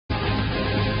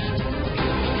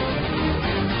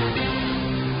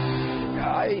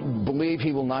I believe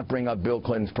he will not bring up Bill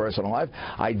Clinton's personal life.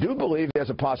 I do believe there's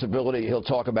a possibility he'll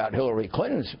talk about Hillary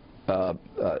Clinton's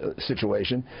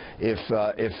situation if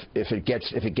it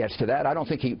gets to that. I don't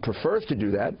think he prefers to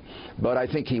do that, but I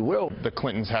think he will. The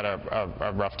Clintons had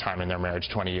a rough time in their marriage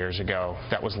 20 years ago.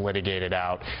 That was litigated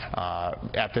out.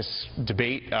 At this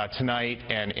debate tonight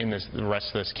and in the rest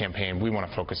of this campaign, we want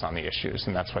to focus on the issues,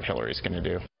 and that's what Hillary's going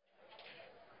to do.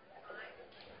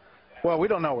 Well, we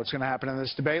don't know what's going to happen in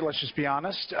this debate. Let's just be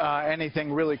honest.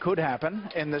 Anything really could happen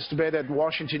in this debate at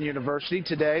Washington University.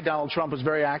 Today, Donald Trump was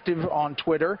very active on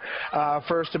Twitter.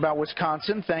 First about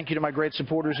Wisconsin. Thank you to my great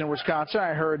supporters in Wisconsin.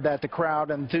 I heard that the crowd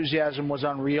enthusiasm was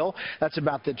unreal. That's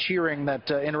about the cheering that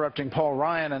interrupting Paul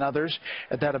Ryan and others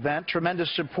at that event.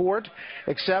 Tremendous support,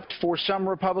 except for some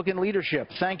Republican leadership.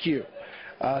 Thank you.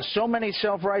 So many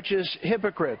self-righteous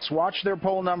hypocrites. Watch their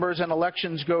poll numbers and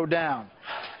elections go down.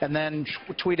 And then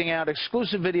tweeting out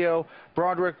exclusive video,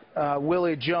 Broderick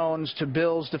Willie Jones to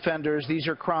Bill's defenders. These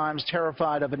are crimes,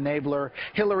 terrified of enabler.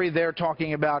 Hillary there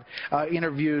talking about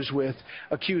interviews with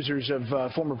accusers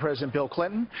of former President Bill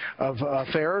Clinton of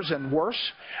affairs and worse.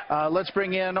 Let's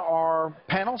bring in our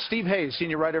panel. Steve Hayes,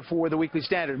 senior writer for The Weekly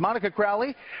Standard. Monica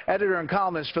Crowley, editor and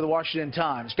columnist for The Washington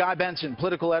Times. Guy Benson,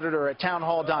 political editor at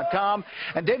townhall.com.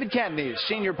 And David Catanese,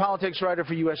 senior politics writer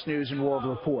for U.S. News and World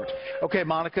Report. Okay,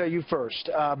 Monica, you first.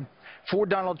 For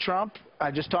Donald Trump, I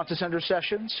just talked to Senator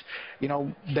Sessions. You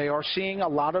know, they are seeing a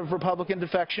lot of Republican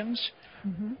defections.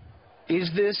 Mm-hmm. Is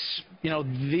this,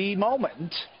 the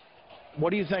moment?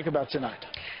 What do you think about tonight?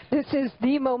 This is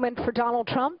the moment for Donald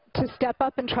Trump to step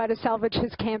up and try to salvage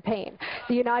his campaign.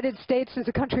 The United States is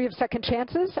a country of second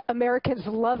chances. Americans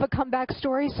love a comeback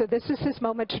story, so this is his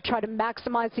moment to try to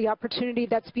maximize the opportunity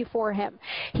that's before him.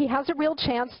 He has a real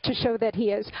chance to show that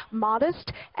he is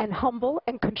modest and humble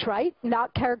and contrite,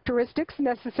 not characteristics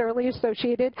necessarily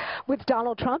associated with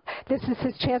Donald Trump. This is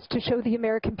his chance to show the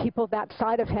American people that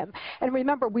side of him. And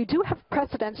remember, we do have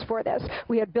precedents for this.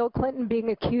 We had Bill Clinton being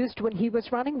accused when he was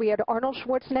running. We had Arnold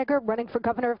Schwarzenegger running for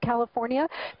governor of California,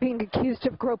 being accused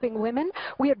of groping women.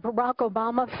 We had Barack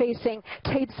Obama facing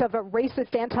tapes of a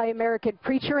racist anti-American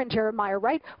preacher in Jeremiah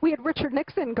Wright. We had Richard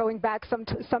Nixon going back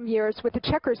some years with the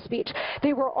Checkers speech.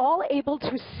 They were all able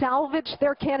to salvage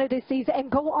their candidacies and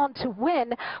go on to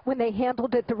win when they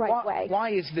handled it the right way.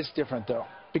 Why is this different, though?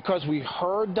 Because we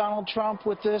heard Donald Trump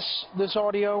with this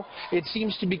audio? It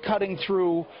seems to be cutting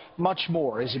through much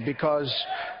more. Is it because...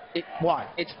 Why?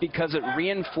 It's because it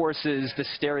reinforces the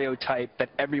stereotype that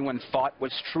everyone thought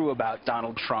was true about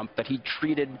Donald Trump, that he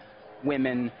treated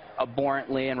women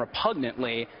abhorrently and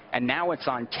repugnantly, and now it's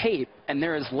on tape, and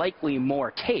there is likely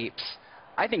more tapes.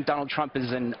 I think Donald Trump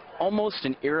is in almost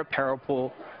an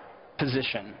irreparable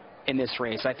position in this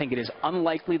race. I think it is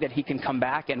unlikely that he can come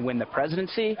back and win the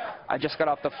presidency. I just got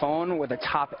off the phone with a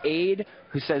top aide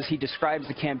who says he describes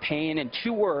the campaign in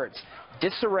 2 words: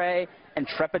 disarray and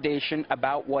trepidation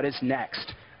about what is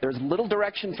next. There's little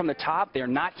direction from the top. They're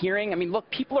not hearing. I mean,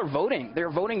 look, people are voting. They're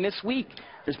voting this week.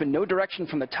 There's been no direction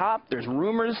from the top. There's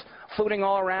rumors floating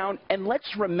all around. And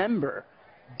let's remember,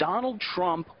 Donald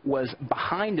Trump was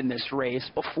behind in this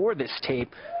race before this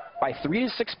tape by 3 to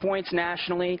 6 points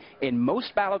nationally in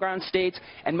most battleground states.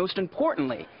 And most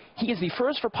importantly, he is the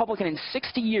first Republican in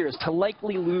 60 years to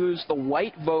likely lose the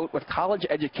white vote with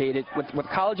college-educated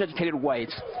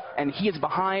whites. And he is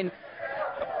behind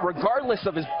regardless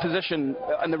of his position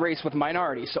in the race with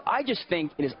minorities. So I just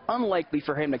think it is unlikely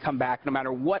for him to come back no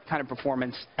matter what kind of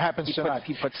performance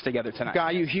he puts together tonight.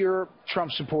 Guy, you hear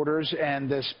Trump supporters and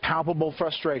this palpable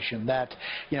frustration that,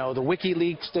 the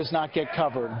WikiLeaks does not get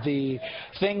covered. The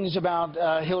things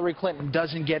about Hillary Clinton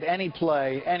doesn't get any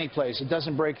place. It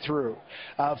doesn't break through.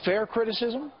 Fair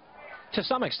criticism? To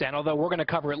some extent, although we're going to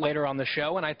cover it later on the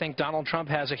show, and I think Donald Trump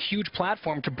has a huge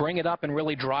platform to bring it up and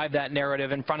really drive that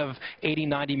narrative in front of 80,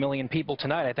 90 million people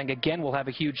tonight. I think, again, we'll have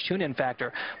a huge tune-in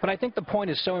factor. But I think the point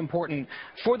is so important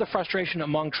for the frustration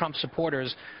among Trump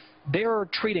supporters. They're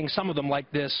treating some of them like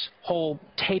this whole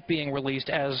tape being released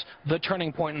as the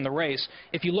turning point in the race.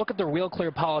 If you look at the Real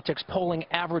Clear Politics polling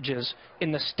averages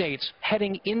in the states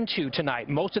heading into tonight,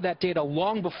 most of that data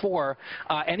long before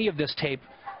any of this tape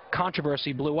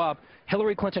controversy blew up,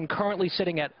 Hillary Clinton currently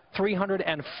sitting at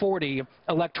 340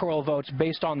 electoral votes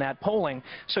based on that polling.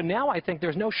 So now I think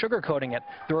there's no sugarcoating it.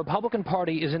 The Republican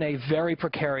Party is in a very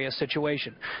precarious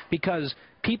situation because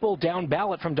people down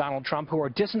ballot from Donald Trump who are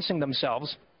distancing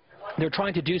themselves, they're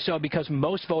trying to do so because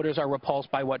most voters are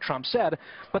repulsed by what Trump said,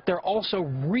 but they're also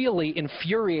really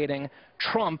infuriating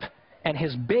Trump and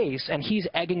his base, and he's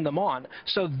egging them on.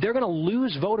 So they're going to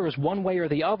lose voters one way or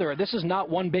the other. This is not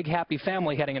one big happy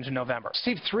family heading into November.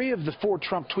 Steve, 3 of the 4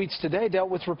 Trump tweets today dealt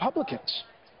with Republicans.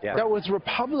 Yeah. That was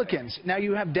Republicans. Now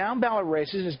you have down ballot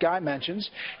races, as Guy mentions.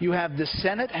 You have the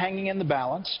Senate hanging in the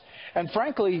balance. And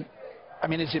frankly, I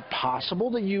mean, is it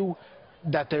possible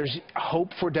that there's hope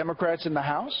for Democrats in the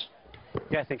House?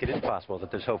 Yeah, I think it is possible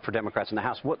that there's hope for Democrats in the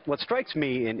House. What strikes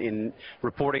me in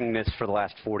reporting this for the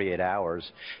last 48 hours,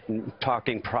 and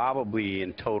talking probably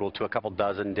in total to a couple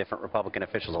dozen different Republican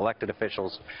officials, elected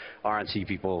officials, RNC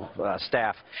people,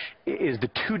 staff, is the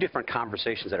two different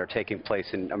conversations that are taking place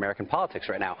in American politics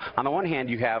right now. On the one hand,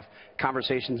 you have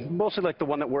conversations mostly like the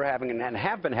one that we're having and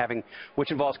have been having,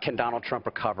 which involves, can Donald Trump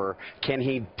recover? Can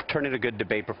he turn in a good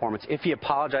debate performance? If he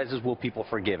apologizes, will people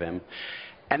forgive him?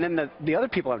 And then the other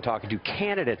people I'm talking to,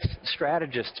 candidates,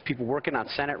 strategists, people working on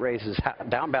Senate races,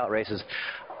 down ballot races,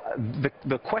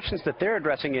 the questions that they're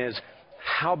addressing is,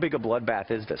 how big a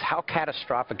bloodbath is this? How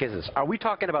catastrophic is this? Are we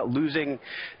talking about losing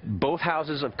both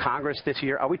houses of Congress this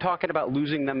year? Are we talking about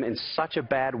losing them in such a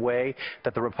bad way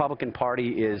that the Republican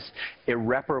Party is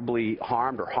irreparably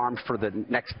harmed or harmed for the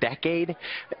next decade?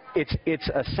 It's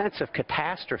a sense of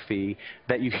catastrophe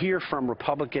that you hear from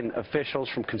Republican officials,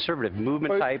 from conservative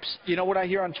movement types. You know what I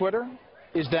hear on Twitter?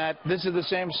 Is that this is the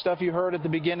same stuff you heard at the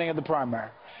beginning of the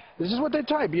primary. This is what they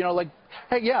type, you know, like,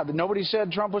 hey, yeah, nobody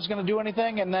said Trump was going to do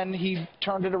anything, and then he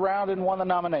turned it around and won the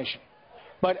nomination.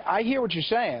 But I hear what you're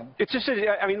saying. It's just,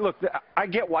 I mean, look, I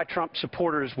get why Trump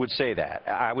supporters would say that.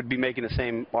 I would be making the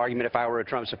same argument if I were a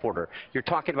Trump supporter. You're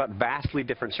talking about vastly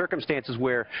different circumstances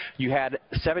where you had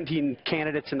 17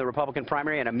 candidates in the Republican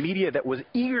primary and a media that was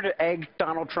eager to egg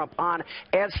Donald Trump on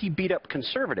as he beat up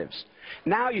conservatives.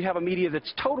 Now you have a media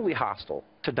that's totally hostile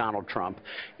to Donald Trump,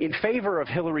 in favor of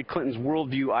Hillary Clinton's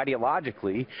worldview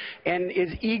ideologically, and is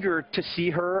eager to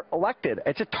see her elected.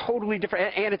 It's a totally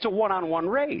different, and it's a one-on-one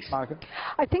race.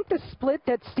 I think the split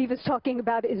that Steve is talking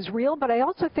about is real, but I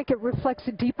also think it reflects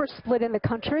a deeper split in the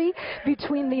country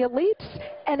between the elites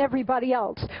and everybody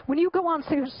else. When you go on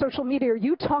social media or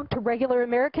you talk to regular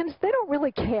Americans, they don't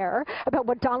really care about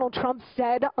what Donald Trump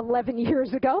said 11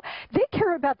 years ago. They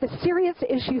care about the serious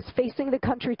issues facing the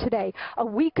country today: a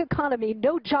weak economy,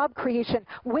 no job creation,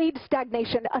 wage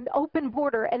stagnation, an open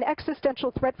border, an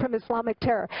existential threat from Islamic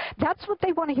terror. That's what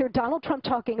they want to hear Donald Trump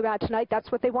talking about tonight.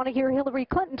 That's what they want to hear Hillary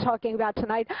Clinton talking about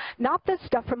tonight, not this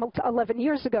stuff from 11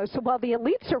 years ago. So while the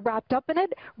elites are wrapped up in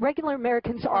it, regular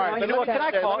Americans are. All right, you know what, can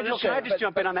I just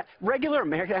jump in on that? Regular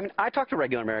Americans, I mean, I talk to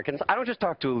regular Americans. I don't just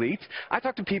talk to elites. I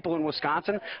talk to people in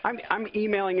Wisconsin. I'm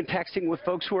emailing and texting with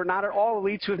folks who are not at all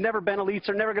elites, who have never been elites,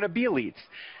 or never going to be elites.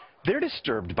 They're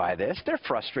disturbed by this. They're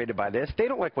frustrated by this. They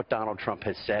don't like what Donald Trump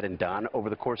has said and done over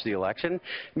the course of the election.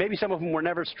 Maybe some of them were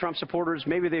never Trump supporters.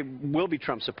 Maybe they will be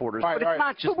Trump supporters. But it's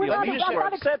not just the elites who are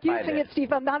upset by this. I'm not excusing it,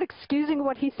 Steve. I'm not excusing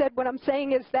what he said. What I'm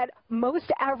saying is that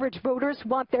most average voters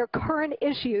want their current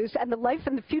issues and the life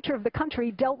and the future of the country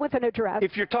dealt with and addressed.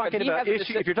 If you're talking about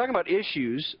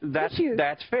issues, that's fair. Yeah.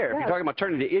 If you're talking about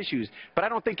turning to issues, but I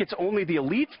don't think it's only the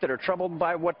elites that are troubled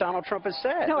by what Donald Trump has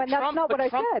said. No, and that's not what I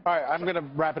said. All right, I'm going to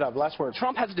wrap it up. Last word.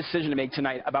 Trump has a decision to make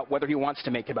tonight about whether he wants to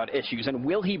make about issues. And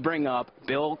will he bring up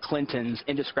Bill Clinton's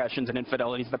indiscretions and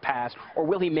infidelities in the past, or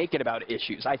will he make it about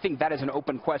issues? I think that is an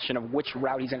open question of which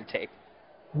route he's going to take.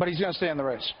 But he's going to stay in the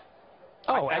race.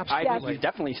 Oh, absolutely. He's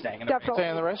definitely staying in the race. Stay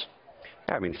in the race?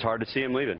 I mean, it's hard to see him leaving.